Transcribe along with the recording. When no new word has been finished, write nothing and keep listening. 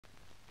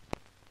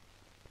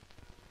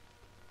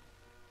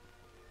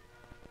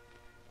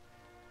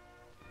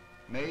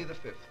May the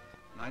 5th,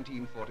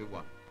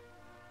 1941.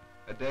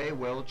 A day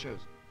well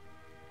chosen.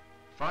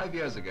 5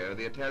 years ago,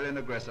 the Italian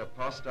aggressor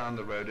passed down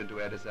the road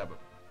into Addis Ababa,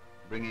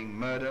 bringing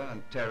murder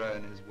and terror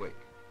in his wake.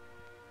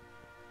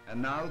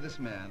 And now this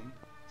man,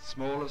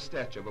 small of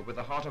stature but with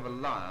the heart of a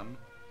lion,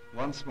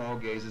 once more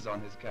gazes on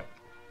his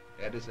capital,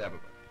 Addis Ababa,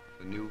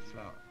 the new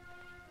flower,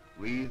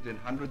 wreathed in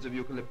hundreds of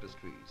eucalyptus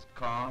trees,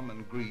 calm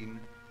and green,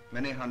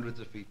 many hundreds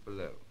of feet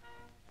below.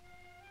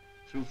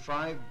 Through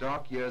 5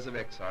 dark years of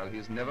exile, he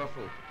has never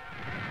faltered.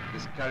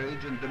 His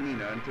courage and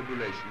demeanor in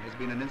tribulation has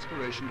been an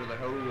inspiration to the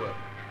whole world.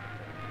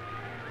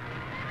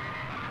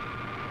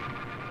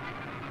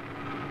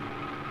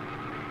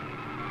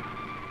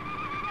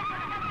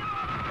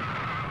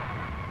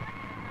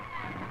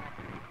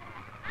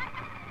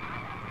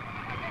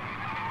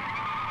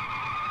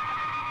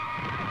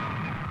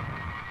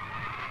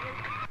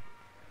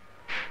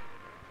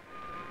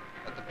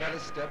 At the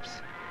palace steps,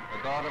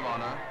 a guard of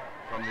honor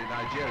from the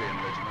Nigerian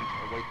regiment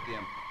await the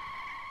emperor.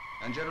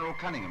 And General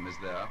Cunningham is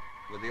there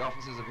with the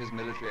officers of his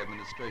military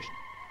administration.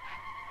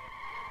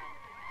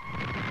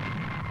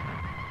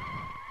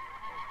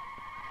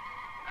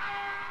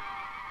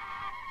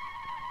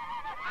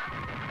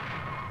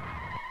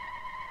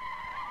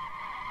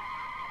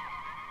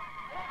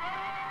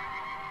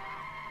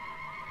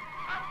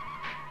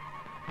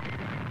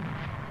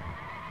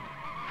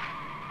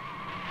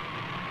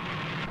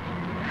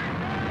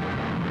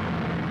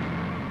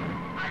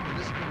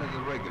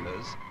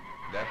 Regulars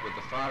that, with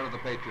the fire of the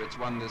Patriots,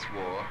 won this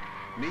war,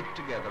 meet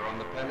together on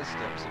the palace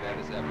steps of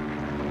Addis Ababa,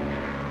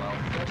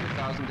 while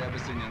 30,000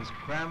 Abyssinians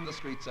cram the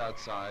streets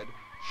outside,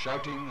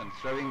 shouting and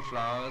throwing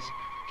flowers,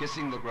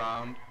 kissing the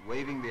ground,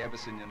 waving the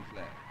Abyssinian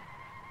flag.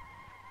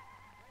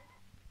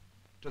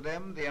 To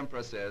them, the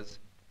emperor says,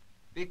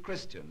 "Be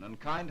Christian and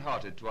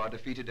kind-hearted to our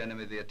defeated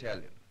enemy, the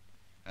Italian,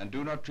 and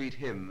do not treat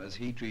him as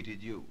he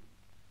treated you."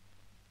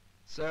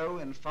 So,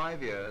 in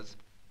 5 years,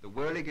 the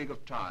whirligig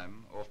of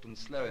time, often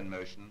slow in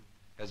motion,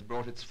 has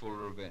brought its full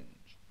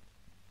revenge.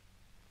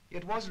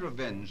 Yet was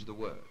revenge the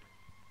word?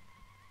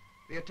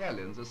 The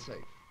Italians are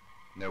safe.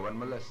 No one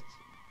molests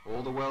them.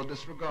 All the world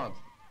disregards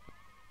them.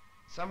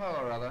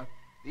 Somehow or other,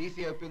 the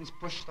Ethiopians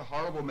push the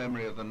horrible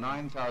memory of the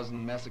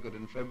 9,000 massacred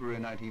in February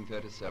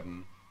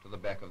 1937 to the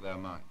back of their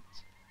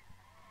minds.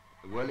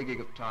 The whirligig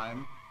of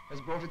time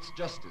has brought its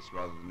justice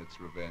rather than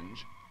its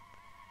revenge.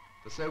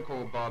 The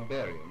so-called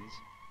barbarians,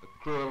 the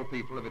cruel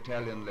people of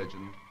Italian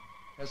legend,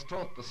 has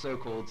taught the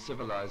so-called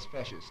civilized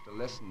fascist a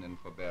lesson in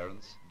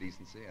forbearance,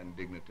 decency, and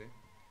dignity.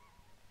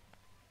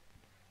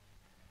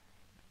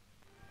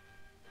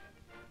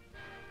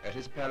 At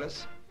his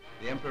palace,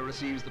 the emperor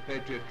receives the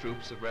patriot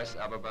troops of Ras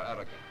Ababa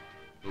Aragat,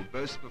 who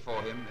boast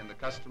before him in the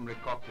customary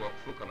cockwork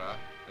fukara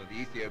of the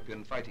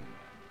Ethiopian fighting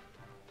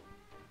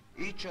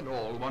man. Each and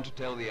all want to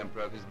tell the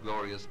emperor of his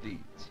glorious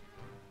deeds,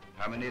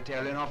 how many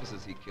Italian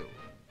officers he killed,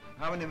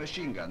 how many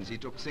machine guns he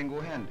took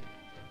single-handed,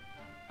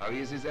 how he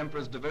is his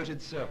emperor's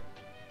devoted servant,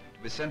 to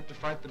be sent to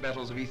fight the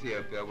battles of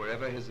Ethiopia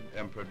wherever his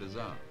emperor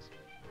desires.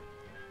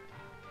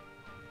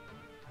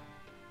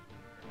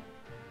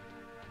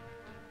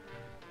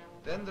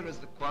 Then there is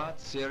the quiet,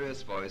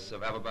 serious voice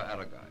of Ababa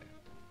Aragai.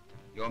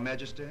 "Your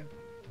Majesty,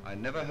 I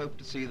never hoped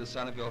to see the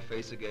sun of your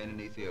face again in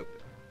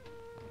Ethiopia.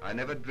 I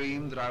never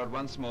dreamed that I would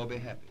once more be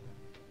happy.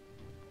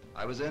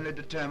 I was only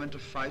determined to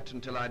fight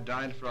until I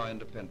died for our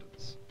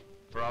independence,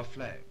 for our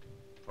flag,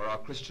 for our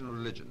Christian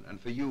religion, and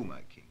for you,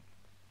 my king."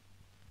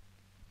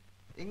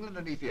 England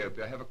and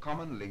Ethiopia have a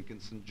common link in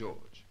St.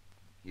 George.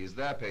 He is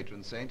their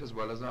patron saint as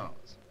well as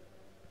ours.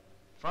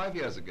 5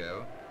 years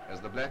ago, as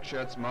the black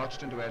shirts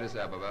marched into Addis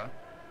Ababa,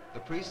 the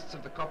priests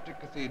of the Coptic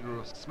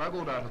cathedral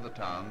smuggled out of the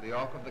town the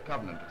Ark of the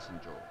Covenant of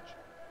St. George.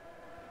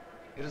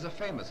 It is a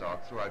famous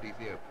ark throughout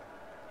Ethiopia.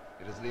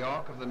 It is the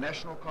ark of the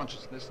national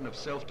consciousness and of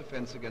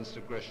self-defense against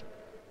aggression.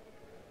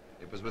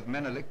 It was with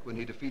Menelik when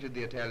he defeated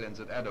the Italians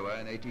at Adwa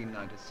in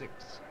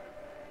 1896.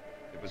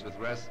 It was with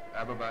Ras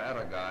Ababa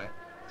Aragai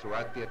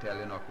throughout the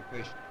Italian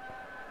occupation.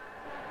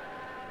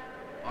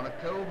 On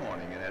a cold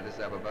morning in Addis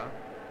Ababa,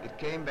 it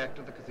came back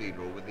to the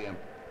cathedral with the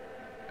emperor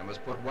and was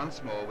put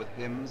once more with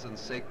hymns and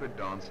sacred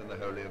dance in the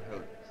Holy of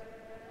Holies.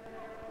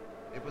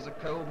 It was a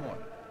cold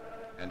morning,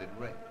 and it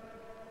rained,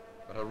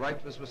 but a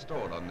right was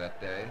restored on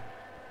that day,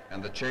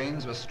 and the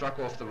chains were struck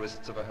off the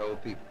wrists of a whole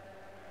people.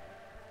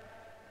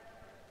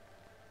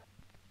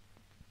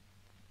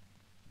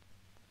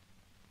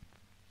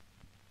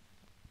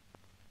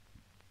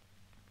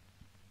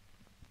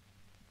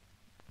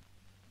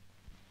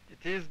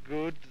 It is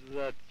good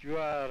that you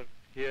are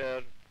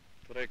here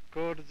to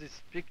record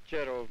this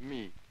picture of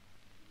me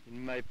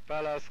in my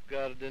palace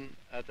garden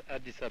at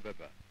Addis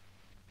Ababa.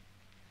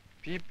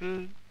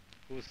 People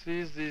who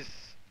see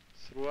this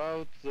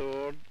throughout the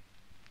world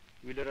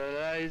will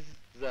realize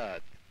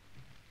that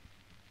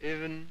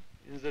even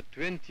in the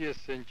 20th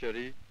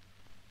century,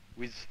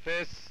 with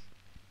faith,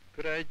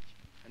 courage,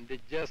 and a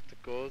just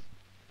cause,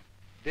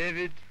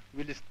 David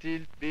will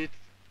still beat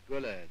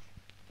Goliath.